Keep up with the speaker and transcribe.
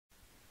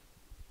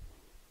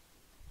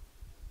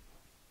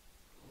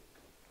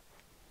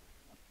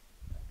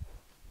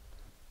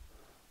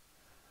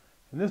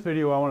In this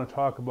video I want to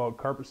talk about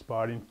carpet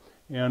spotting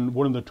and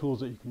one of the tools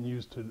that you can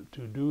use to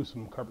do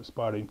some carpet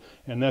spotting,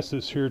 and that's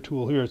this here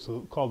tool here. It's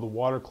called the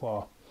water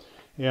claw,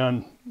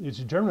 and it's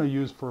generally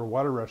used for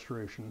water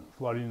restoration,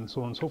 flooding, and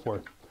so on and so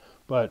forth,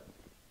 but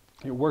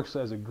it works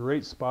as a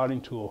great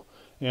spotting tool.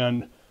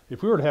 And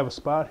if we were to have a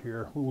spot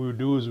here, what we would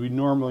do is we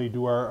normally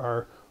do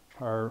our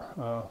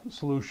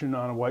solution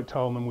on a white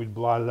towel, and then we'd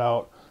blot it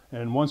out,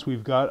 and once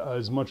we've got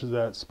as much of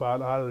that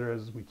spot out of there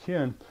as we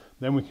can,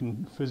 then we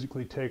can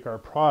physically take our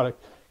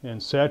product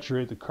and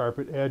saturate the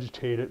carpet,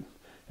 agitate it,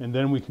 and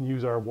then we can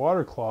use our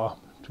water claw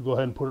to go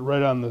ahead and put it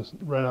right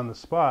on the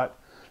spot,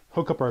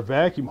 hook up our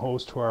vacuum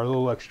hose to our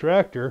little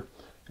extractor,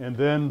 and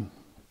then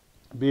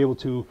be able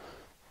to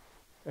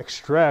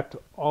extract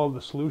all of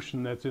the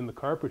solution that's in the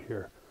carpet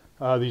here.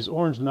 These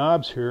orange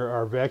knobs here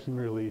are vacuum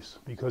release,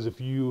 because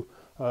if you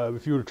were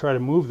to try to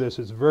move this,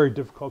 it's very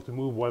difficult to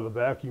move while the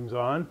vacuum's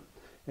on.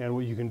 And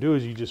what you can do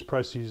is you just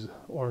press these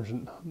orange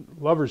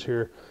levers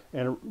here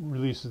and it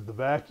releases the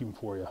vacuum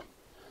for you.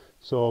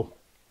 So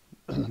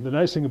the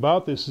nice thing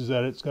about this is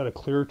that it's got a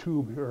clear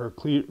tube, or a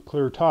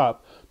clear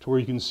top, to where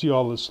you can see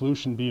all the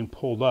solution being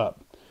pulled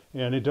up.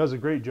 And it does a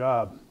great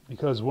job,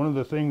 because one of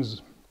the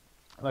things,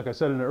 like I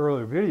said in the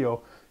earlier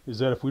video, is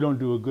that if we don't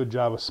do a good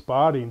job of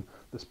spotting,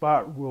 the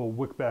spot will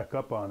wick back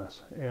up on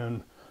us.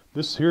 And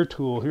this here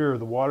tool here,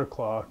 the water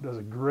claw, does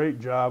a great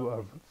job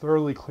of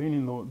thoroughly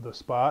cleaning the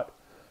spot,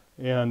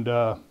 and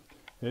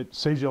it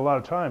saves you a lot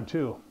of time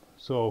too.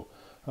 So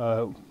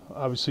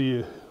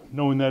obviously,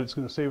 knowing that it's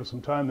going to save us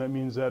some time, that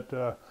means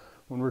that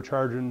when we're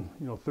charging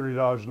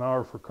 $30 an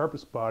hour for carpet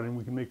spotting,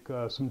 we can make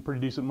some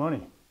pretty decent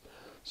money.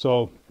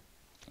 So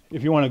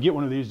if you want to get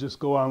one of these, just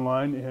go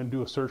online and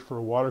do a search for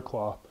a water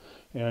claw,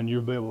 and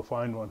you'll be able to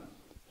find one.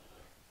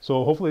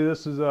 So hopefully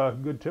this is a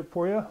good tip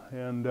for you,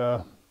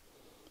 and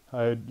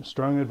I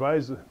strongly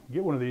advise to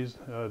get one of these.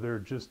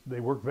 They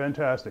work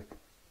fantastic.